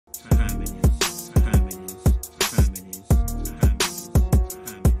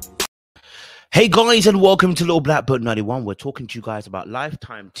Hey guys, and welcome to Little Black Book 91. We're talking to you guys about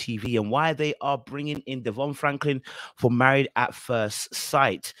Lifetime TV and why they are bringing in Devon Franklin for Married at First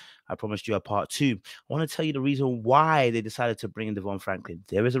Sight. I promised you a part 2. I want to tell you the reason why they decided to bring in Devon Franklin.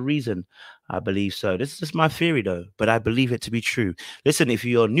 There is a reason, I believe so. This is just my theory though, but I believe it to be true. Listen, if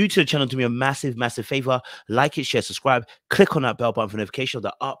you're new to the channel, do me a massive favor. Like it, share, subscribe, click on that bell button for notification of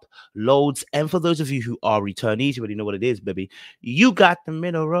the uploads. And for those of you who are returnees, you already know what it is, baby. You got the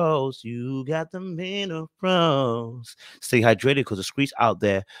minerals. You got the minerals. Stay hydrated because the streets out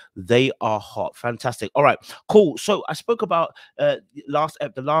there, they are hot. Fantastic. All right, cool. So I spoke about the last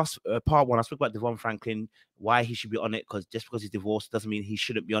part 1. I spoke about Devon Franklin, why he should be on it, because just because he's divorced doesn't mean he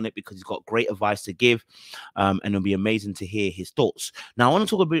shouldn't be on it, because he's got great advice to give, and it'll be amazing to hear his thoughts. Now, I want to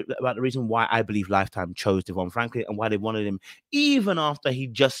talk a bit about the reason why I believe Lifetime chose Devon Franklin and why they wanted him even after he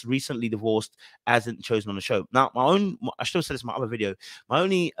just recently divorced, hasn't chosen on the show. Now, I should have said this in my other video. My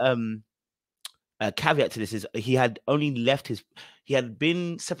only caveat to this is he had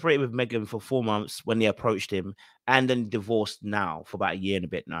been separated with Megan for 4 months when they approached him, and then divorced now for about a year and a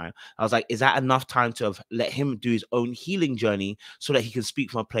bit now. I was like, is that enough time to have let him do his own healing journey so that he can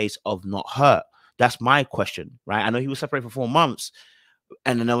speak from a place of not hurt? That's my question, right? I know he was separated for 4 months,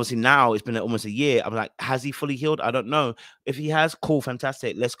 and then obviously now it's been almost a year. I'm like, has he fully healed? I don't know. If he has, cool,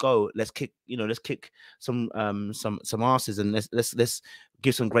 fantastic. Let's go. Let's kick some asses, and let's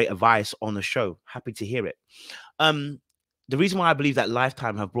give some great advice on the show. Happy to hear it. The reason why I believe that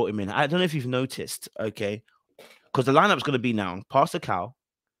Lifetime have brought him in, I don't know if you've noticed, okay, because the lineup's going to be now Pastor Cal,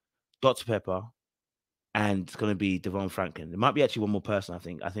 Dr. Pepper, and it's going to be Devon Franklin. There might be actually one more person. I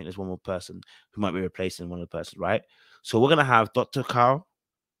think there's one more person who might be replacing one of the persons, right? So we're going to have Dr. Cal,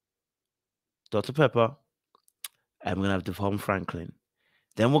 Dr. Pepper, and we're going to have Devon Franklin.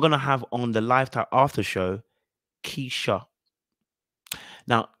 Then we're going to have on the Lifetime after show, Keisha.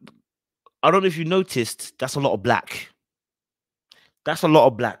 Now, I don't know if you noticed, that's a lot of black. That's a lot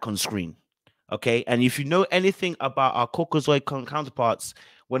of black on screen, okay? And if you know anything about our Caucasoid counterparts,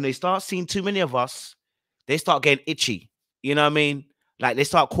 when they start seeing too many of us, they start getting itchy. You know what I mean? Like, they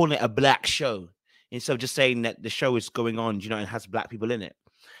start calling it a black show instead of just saying that the show is going on, you know, and has black people in it.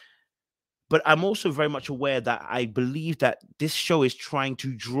 But I'm also very much aware that I believe that this show is trying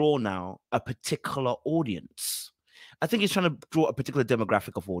to draw now a particular audience. I think it's trying to draw a particular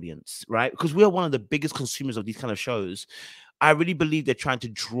demographic of audience, right? Because we are one of the biggest consumers of these kind of shows. I really believe they're trying to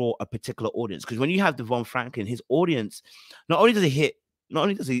draw a particular audience, because when you have Devon Franklin, his audience, not only does he hit, not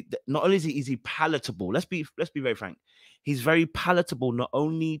only is he palatable. Let's be very frank. He's very palatable not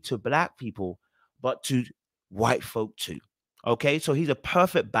only to black people but to white folk too. Okay, so he's a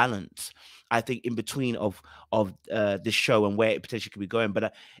perfect balance, I think, in between of this show and where it potentially could be going.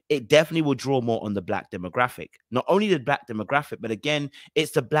 But it definitely will draw more on the black demographic. Not only the black demographic, but again,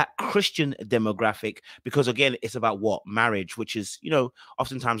 it's the black Christian demographic, because again, it's about what? Marriage, which is, you know,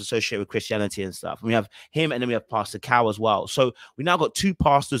 oftentimes associated with Christianity and stuff. And we have him, and then we have Pastor Cow as well. So we now got 2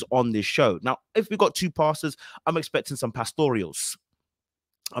 pastors on this show. Now, if we got 2 pastors, I'm expecting some pastorals.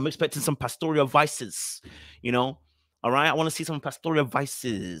 I'm expecting some pastoral vices, you know. All right, I want to see some pastoral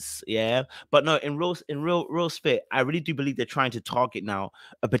vices, yeah. But no, in real spit, I really do believe they're trying to target now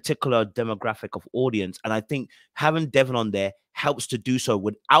a particular demographic of audience, and I think having Devon on there helps to do so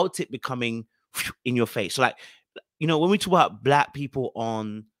without it becoming in your face. So, like, you know, when we talk about black people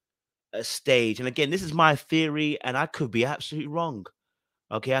on a stage, and again, this is my theory, and I could be absolutely wrong.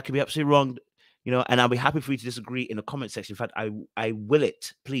 Okay, I could be absolutely wrong. You know, and I'll be happy for you to disagree in the comment section. In fact, I will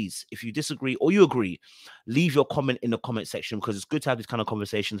it, please. If you disagree or you agree, leave your comment in the comment section, because it's good to have these kind of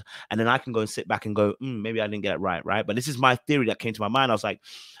conversations. And then I can go and sit back and go, maybe I didn't get it right. But this is my theory that came to my mind. I was like,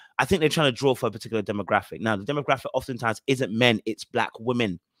 I think they're trying to draw for a particular demographic. Now, the demographic oftentimes isn't men, it's black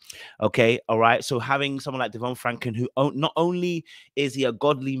women. Okay, all right. So having someone like Devon Franklin, who not only is he a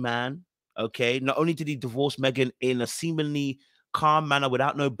godly man, okay, not only did he divorce Megan in a seemingly calm manner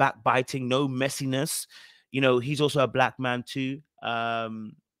without no backbiting, no messiness, you know, he's also a black man too.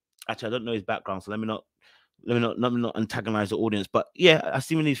 Actually, I don't know his background, so let me not antagonize the audience. But yeah,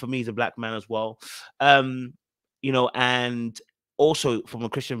 seemingly for me, he's a black man as well. You know, and also from a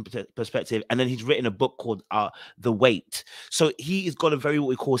Christian perspective, and then he's written a book called The Weight. So he's got a very, what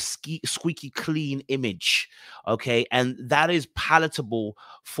we call, squeaky clean image, okay, and that is palatable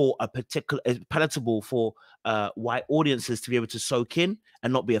for white audiences to be able to soak in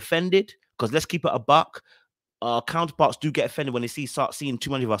and not be offended. Because let's keep it a buck, our counterparts do get offended when they start seeing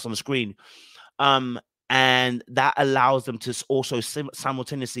too many of us on the screen. And that allows them to also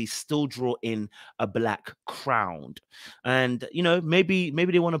simultaneously still draw in a black crowd. And, you know, maybe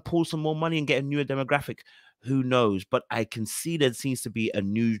they want to pull some more money and get a newer demographic. Who knows? But I can see there seems to be a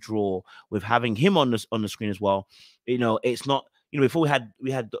new draw with having him on the screen as well. You know, it's not, you know, before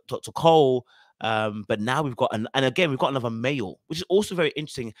we had Dr. Cole, but now we've got and again we've got another male, which is also very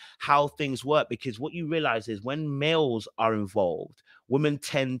interesting how things work, because what you realize is when males are involved, women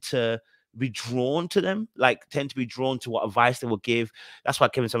tend to be drawn to them, like tend to be drawn to what advice they will give. That's why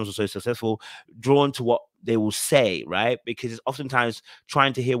Kevin Samuels was so successful, drawn to what they will say, right? Because it's oftentimes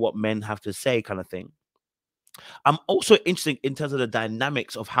trying to hear what men have to say, kind of thing. I'm also interested in terms of the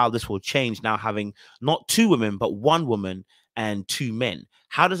dynamics of how this will change now, having not two women, but one woman and two men.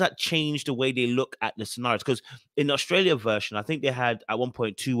 How does that change the way they look at the scenarios? Because in the Australia version, I think they had at one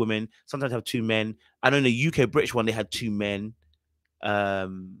point two women, sometimes have two men. I know in the UK British one, they had two men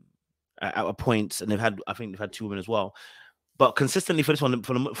at points, and I think they've had two women as well. But consistently for this one,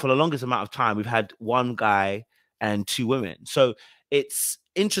 for the longest amount of time, we've had one guy and two women. So it's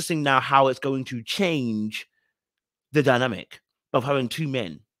interesting now how it's going to change the dynamic of having two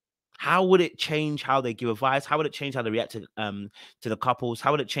men. How would it change how they give advice? How would it change how they react to the couples?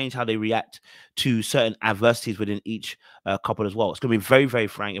 How would it change how they react to certain adversities within each couple as well? It's going to be very, very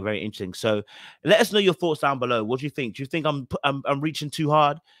frank and very interesting. So let us know your thoughts down below. What do you think? Do you think I'm reaching too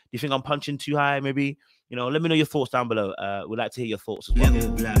hard? Do you think I'm punching too high? Maybe, you know, let me know your thoughts down below. We'd like to hear your thoughts as well.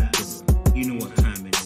 Level black, you know what